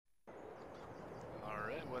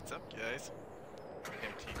What's up, guys?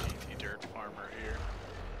 MTGT Dirt Farmer here.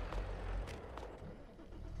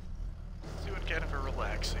 Doing kind of a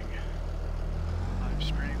relaxing live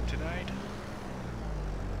stream tonight.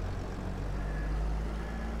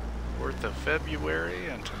 4th of February,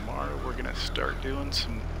 and tomorrow we're gonna start doing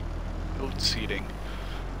some oat seeding.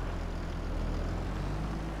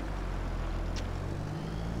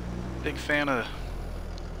 Big fan of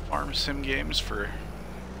farm sim games for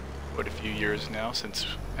quite a few years now, since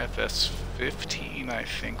FS15 I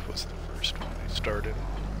think was the first one I started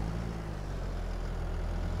on.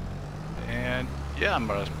 And yeah, I'm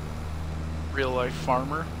a real life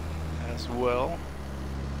farmer as well.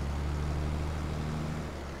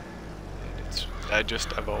 And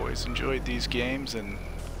I've always enjoyed these games, and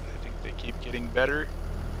I think they keep getting better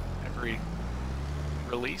every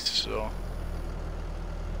release, so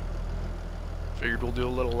figured we'll do a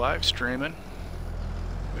little live streaming.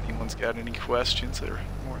 If anyone's got any questions, they're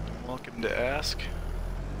more than welcome to ask.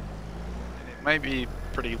 And it might be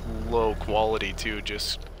pretty low quality too,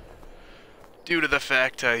 just due to the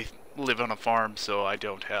fact I live on a farm, so I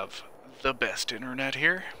don't have the best internet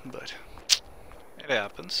here, but it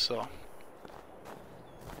happens, so.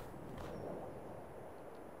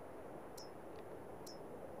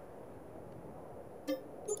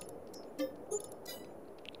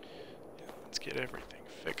 Let's get everything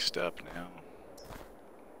fixed up now.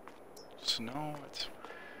 Snow,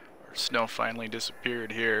 our snow finally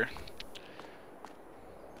disappeared here.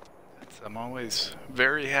 I'm always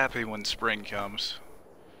very happy when spring comes.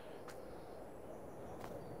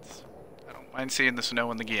 I don't mind seeing the snow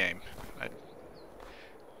in the game.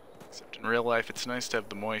 Except in real life, it's nice to have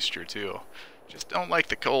the moisture too. Just don't like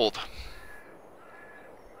the cold.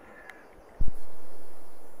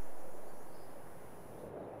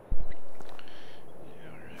 Yeah,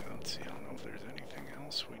 alright, let's see. I don't know if there's anything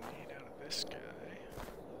else we need out of this guy.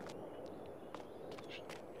 Should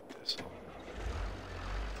get this on.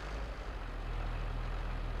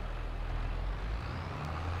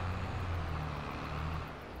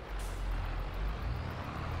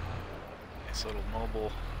 Nice little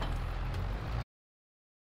mobile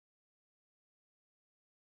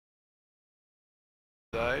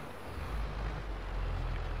side.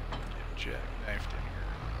 Get jackknifed in here.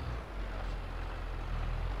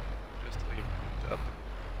 Just leave it up,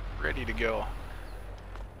 ready to go.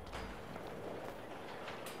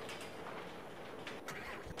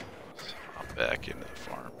 Let's hop back into the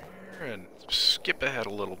farm here and skip ahead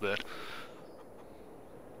a little bit.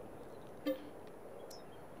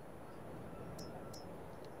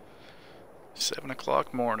 Seven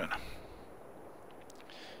o'clock morning.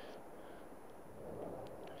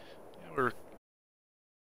 Yeah, we're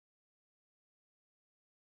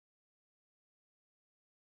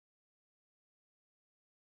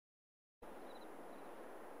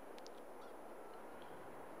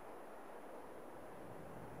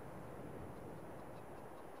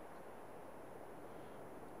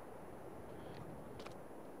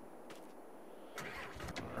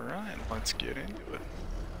alright, let's get into it.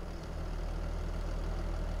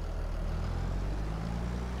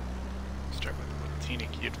 Start with a little teeny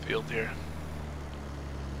cute field here.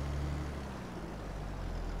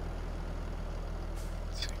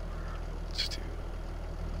 Let's see, let's do.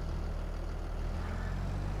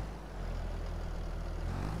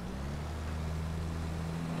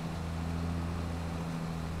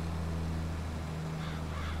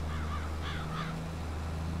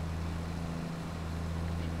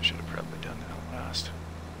 Should have probably done that last.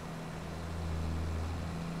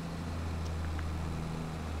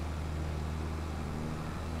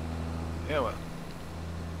 Yeah, well.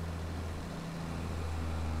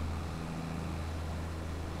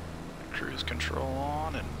 Cruise control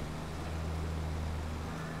on and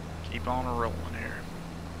keep on rolling here.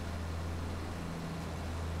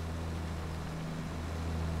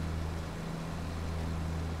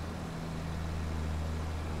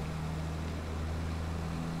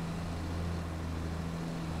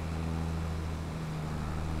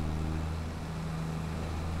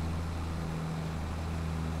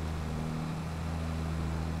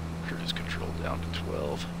 Cruise control down to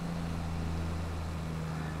 12.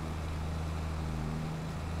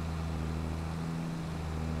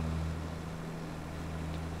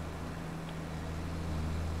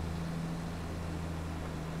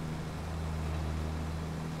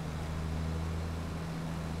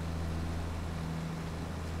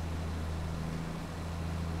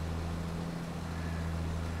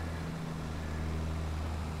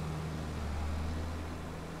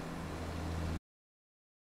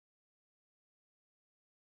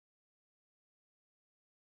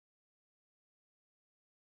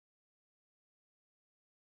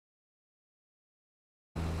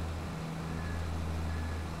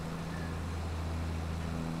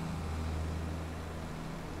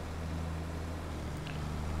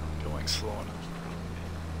 slow enough.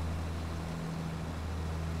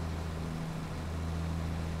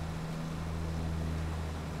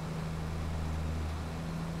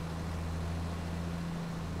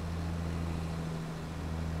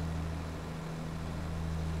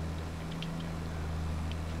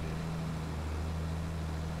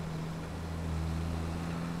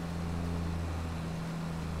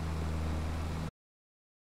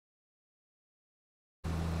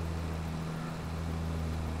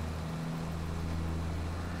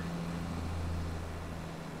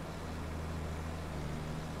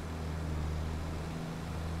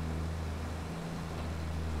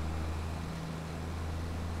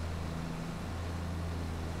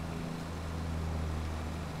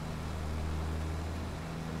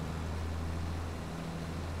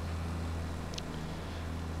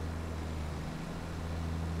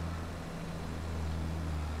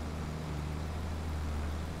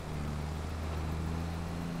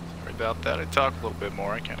 About that, I talk a little bit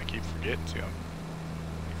more. I kind of keep forgetting to. I'm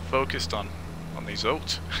focused on these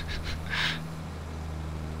oats.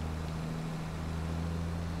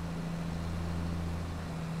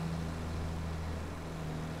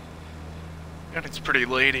 And it's pretty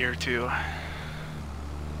late here too.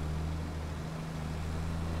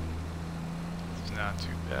 It's not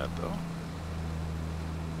too bad though.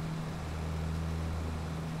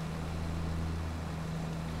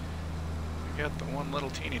 Got the one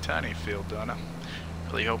little teeny tiny field done. I'm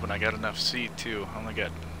really hoping I got enough seed too. I only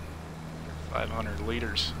got 500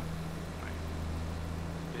 liters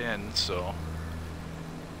in, so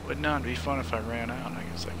would not be fun if I ran out. I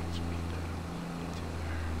guess I can speed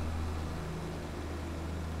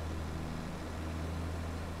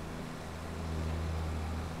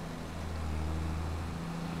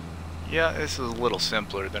that. Yeah, this is a little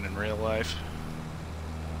simpler than in real life.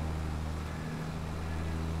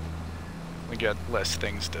 We got less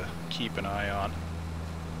things to keep an eye on.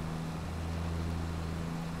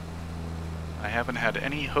 I haven't had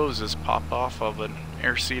any hoses pop off of an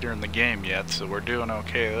air seeder in the game yet, so we're doing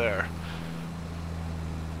okay there.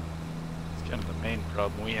 It's kind of the main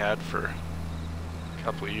problem we had for a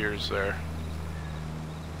couple of years there.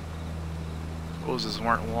 Hoses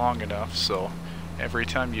weren't long enough, so every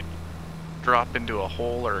time you drop into a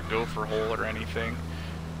hole or a gopher hole or anything,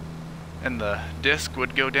 and the disc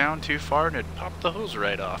would go down too far and it'd pop the hose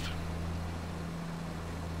right off.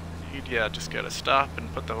 Yeah, just gotta stop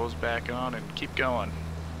and put the hose back on and keep going.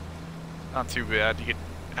 Not too bad, you get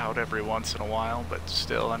out every once in a while, but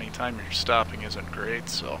still, anytime you're stopping isn't great,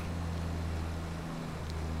 so.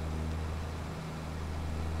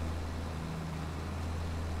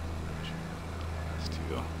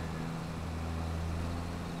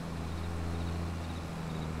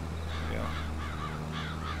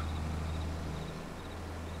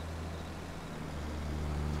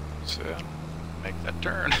 So, make that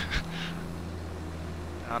turn.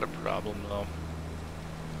 Not a problem though.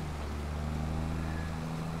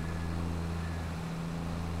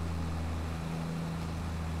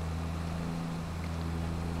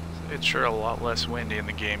 It's sure a lot less windy in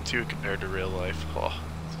the game too compared to real life. Oh,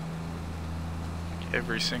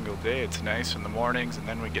 every single day it's nice in the mornings, and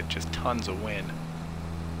then we get just tons of wind.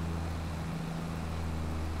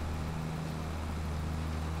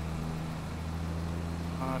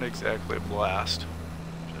 Not exactly a blast,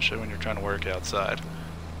 especially when you're trying to work outside.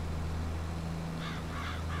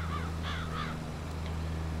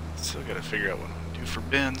 Still gotta figure out what I'm gonna do for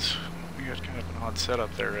bins. We got kind of an odd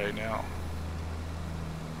setup there right now.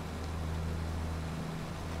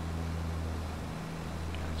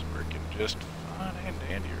 It's working just fine and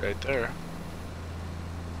dandy right there.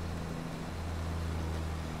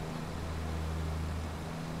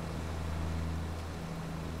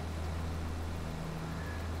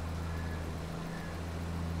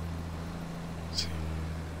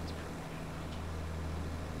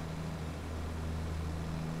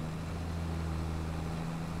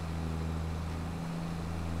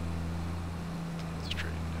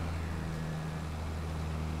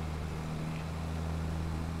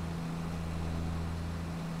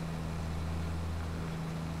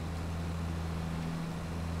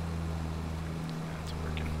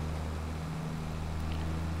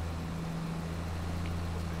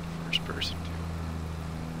 Person too.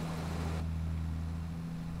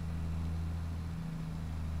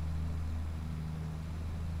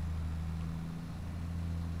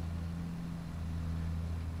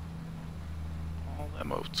 All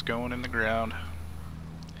them oats going in the ground.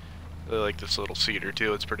 I like this little cedar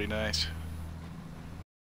too, it's pretty nice.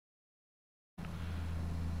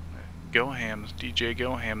 Goham's, DJ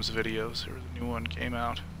Goham's videos, there was a new one came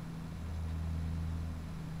out.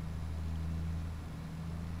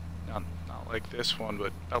 like this one,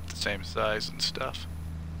 but about the same size and stuff.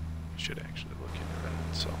 Should actually look into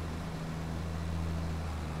that, so.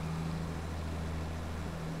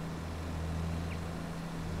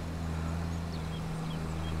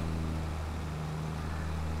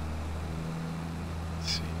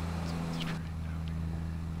 Let's see, let's go straight down here.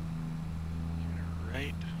 You're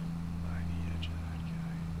right by the edge of that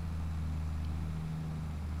guy.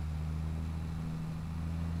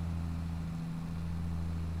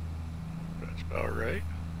 That's about right.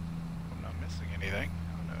 I'm not missing anything.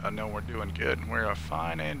 I know we're doing good, and we're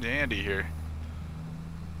fine and dandy here.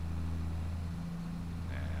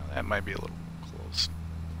 Now, that might be a little close.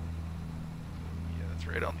 Yeah, that's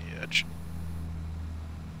right on the edge.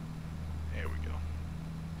 There we go.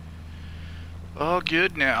 All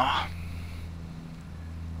good now.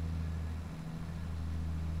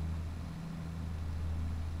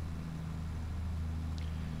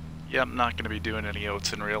 Yeah, I'm not going to be doing any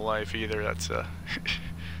oats in real life either. That's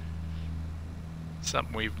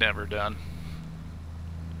something we've never done.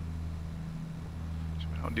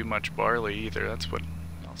 We don't do much barley either. That's what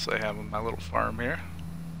else I have on my little farm here.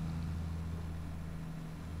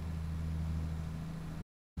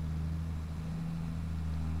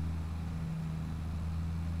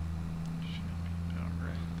 Should be about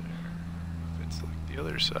right there. If it's like the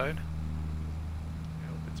other side. I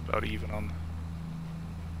hope it's about even on the...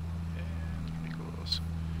 Yeah, pretty close.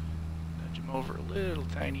 Nudge him over a little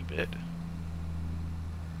tiny bit.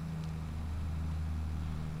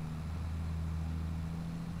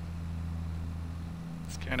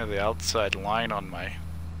 Kind of the outside line on my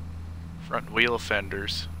front wheel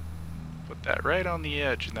fenders. Put that right on the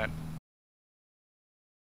edge, and that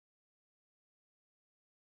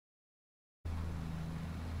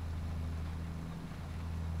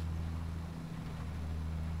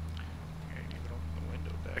okay, even open the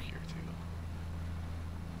window back here too.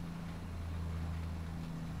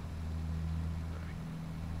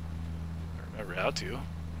 I remember how to.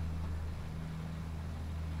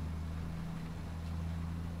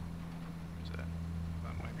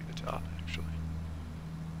 Top, actually.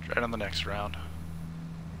 Try it on the next round.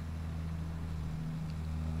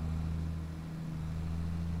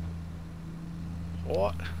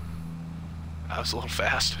 What? That was a little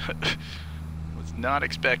fast. Was not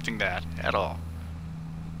expecting that at all.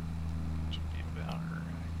 Should be about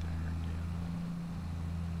right there again.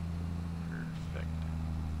 Perfect.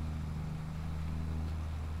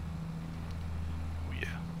 Oh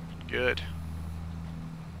yeah, good.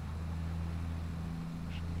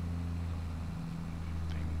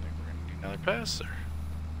 Another pass there. As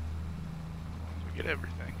long as we get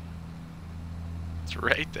everything. It's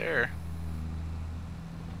right there.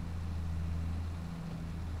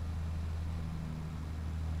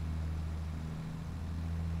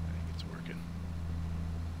 I think it's working.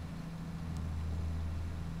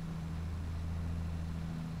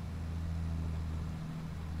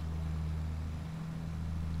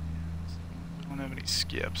 We don't have any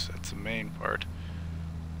skips, that's the main part.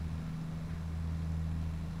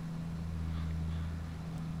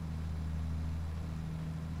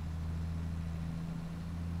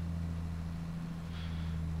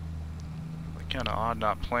 Kind of odd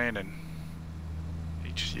not playing in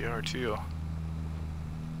HDR too.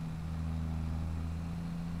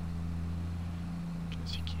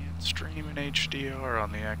 Because you can't stream in HDR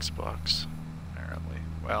on the Xbox, apparently.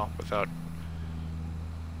 Well, with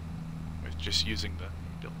just using the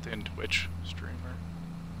built-in Twitch streamer.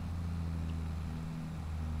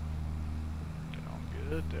 Looking all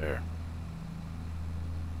good there.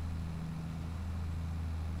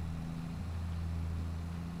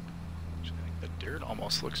 The dirt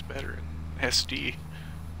almost looks better in SD.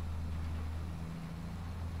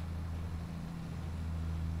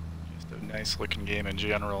 Just a nice looking game in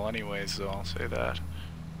general anyways, so I'll say that.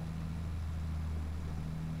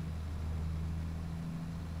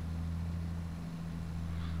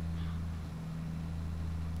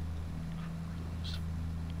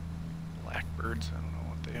 Blackbirds, I don't know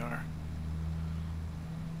what they are.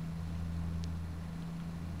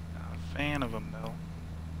 Not a fan of them though.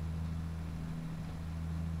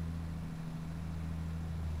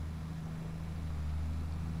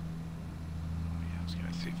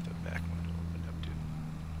 See if the back window opened up too.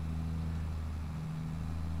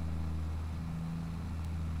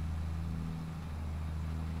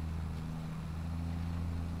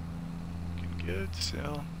 Looking good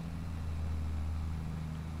still.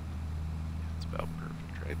 Yeah, it's about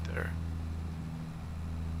perfect right there.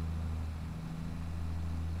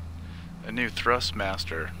 A new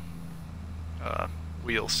Thrustmaster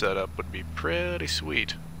wheel setup would be pretty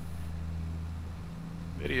sweet.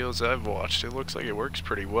 Videos I've watched, it looks like it works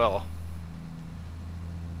pretty well.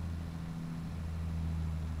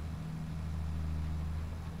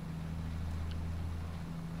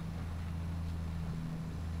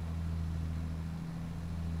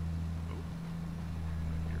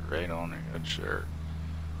 right on your good shirt.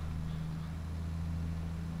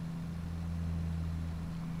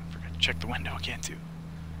 I forgot to check the window again too.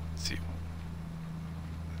 Let's see. I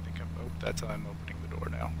think that's how I'm opening the door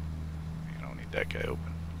now. I don't need that guy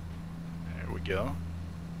open. There we go.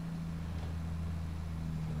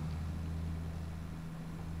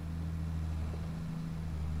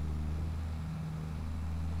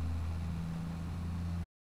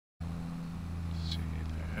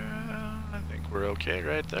 We're okay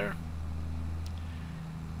right there.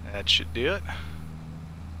 That should do it.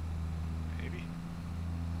 Maybe.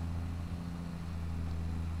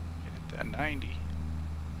 Get it that 90.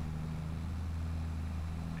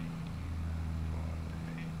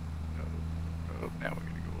 Oh, now we're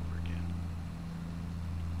going to go over again.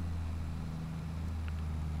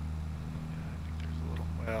 Yeah, I think there's a little,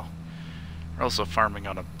 well, we're also farming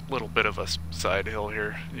on a little bit of a side hill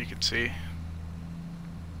here, you can see.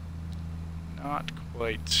 Not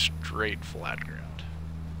quite straight flat ground.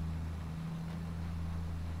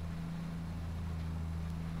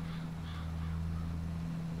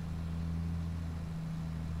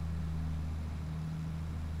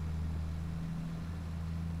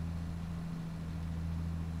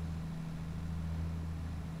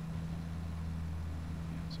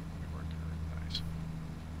 Yeah, so we're working really nice.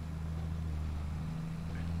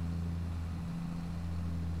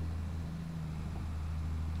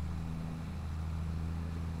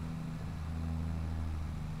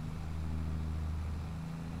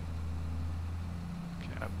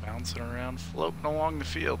 Bouncing around, floating along the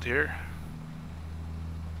field here.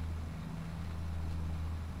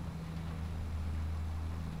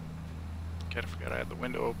 Kinda forgot I had the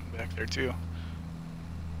window open back there too.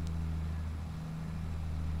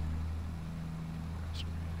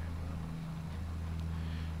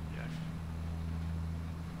 Yeah.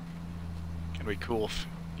 Can be cool if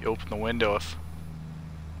you open the window if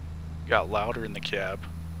it got louder in the cab.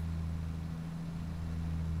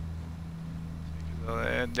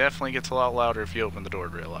 It definitely gets a lot louder if you open the door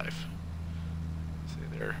in real life.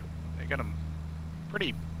 See there, they got them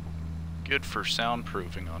pretty good for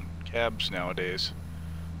soundproofing on cabs nowadays.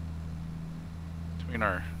 Between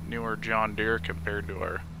our newer John Deere compared to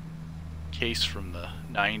our case from the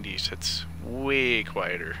 90s, it's way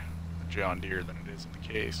quieter in the John Deere than it is in the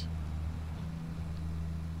case.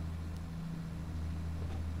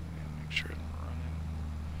 Make sure I don't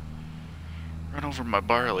run over my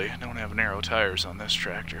barley. I don't have narrow tires on this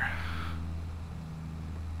tractor.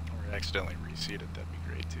 Or accidentally reseat it, that'd be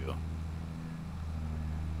great too.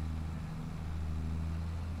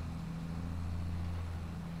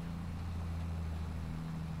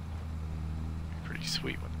 Pretty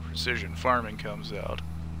sweet when the precision farming comes out.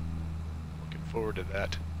 Looking forward to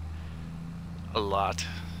that a lot.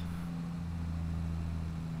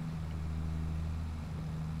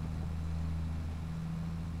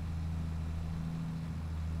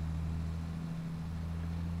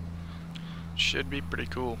 Should be pretty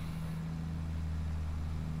cool.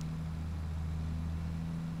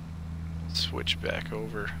 Switch back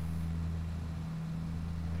over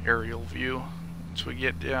aerial view once we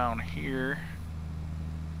get down here,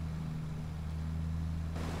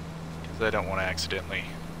 because I don't want to accidentally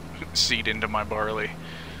seed into my barley.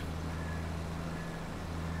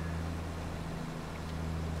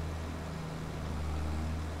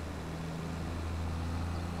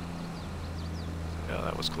 Yeah,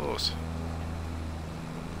 that was close.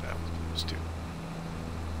 Too.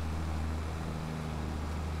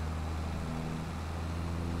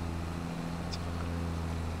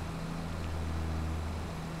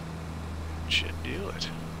 Should do it.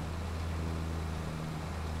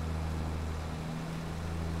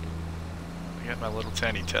 I got my little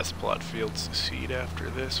tiny test plot fields to seed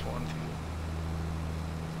after this one too.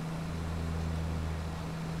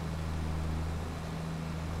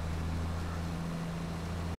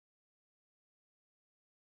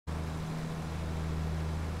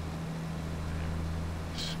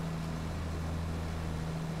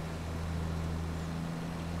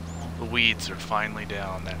 The weeds are finally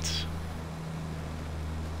down. It's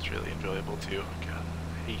really enjoyable too. God,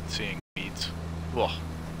 I hate seeing weeds. Whoa.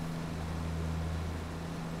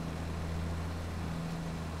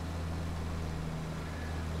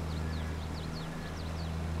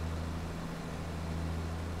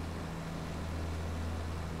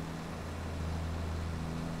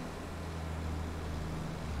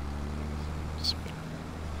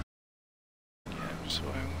 Yeah, so I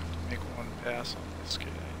want to make one pass on this guy.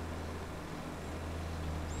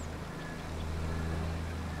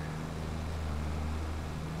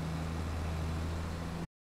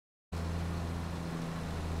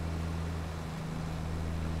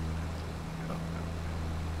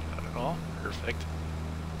 Perfect.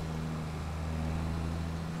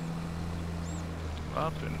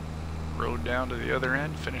 Up and rode down to the other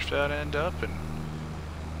end, finish that end up, and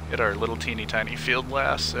get our little teeny tiny field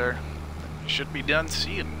glass there. We should be done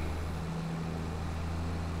seeing.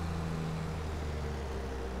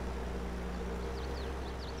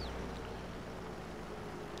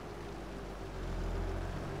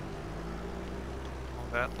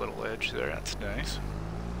 That little edge there, that's nice.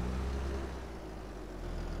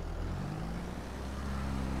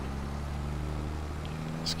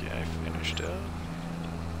 Get this guy finished up.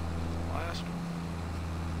 Last one.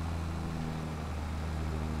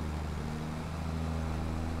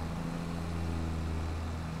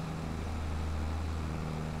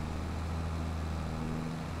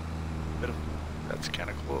 That's kind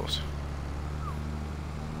of close.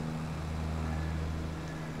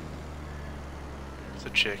 The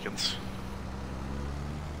chickens.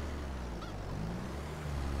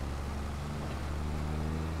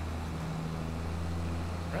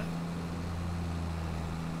 Right.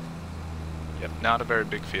 Yep, not a very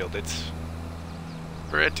big field. It's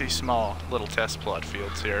pretty small little test plot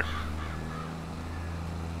fields here.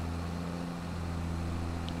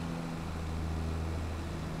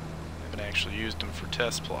 Haven't actually used them for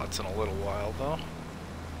test plots in a little while though.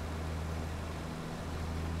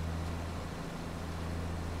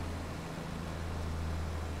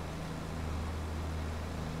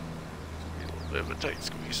 Bit of a tight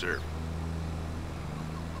squeeze there.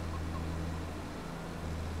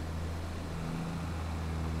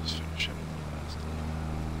 Just finish him last.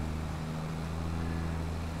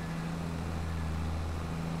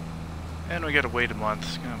 And we gotta wait a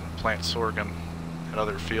month. Gonna plant sorghum at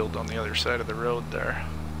another field on the other side of the road there.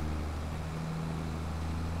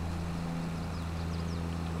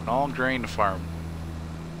 An all grain farm.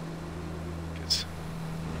 Because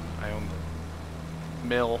I own the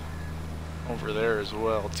mill over there as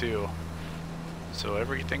well too, so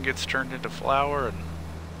everything gets turned into flour and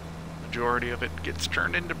majority of it gets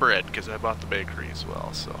turned into bread because I bought the bakery as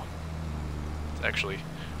well. So it's actually,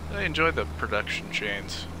 I enjoy the production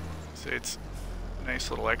chains. It's a nice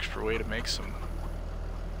little extra way to make some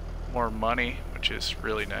more money, which is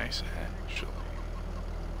really nice actually.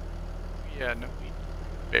 Yeah, no, we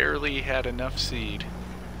barely had enough seed.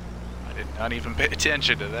 I did not even pay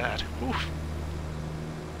attention to that. Oof.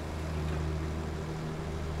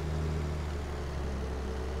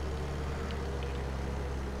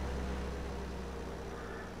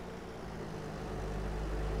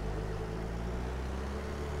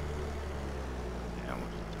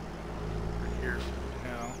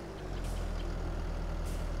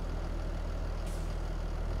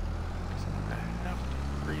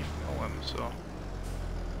 So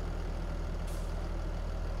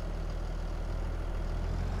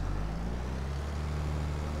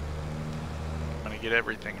I'm gonna get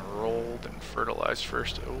everything rolled and fertilized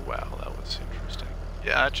first. Oh wow, that was interesting.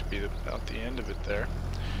 Yeah, that should be about the end of it there.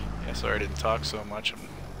 Yeah, sorry I didn't talk so much. I'm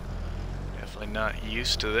definitely not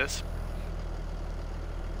used to this.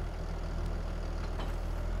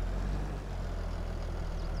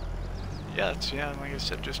 Yeah, it's, yeah, like I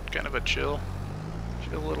said, just kind of a chill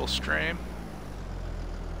little stream.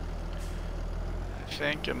 I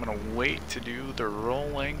think I'm gonna wait to do the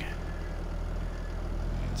rolling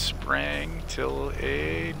and spraying till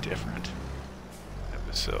a different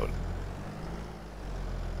episode.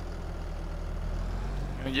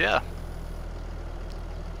 Yeah.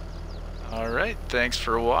 Alright, thanks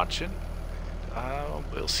for watching.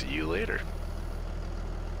 We'll see you later.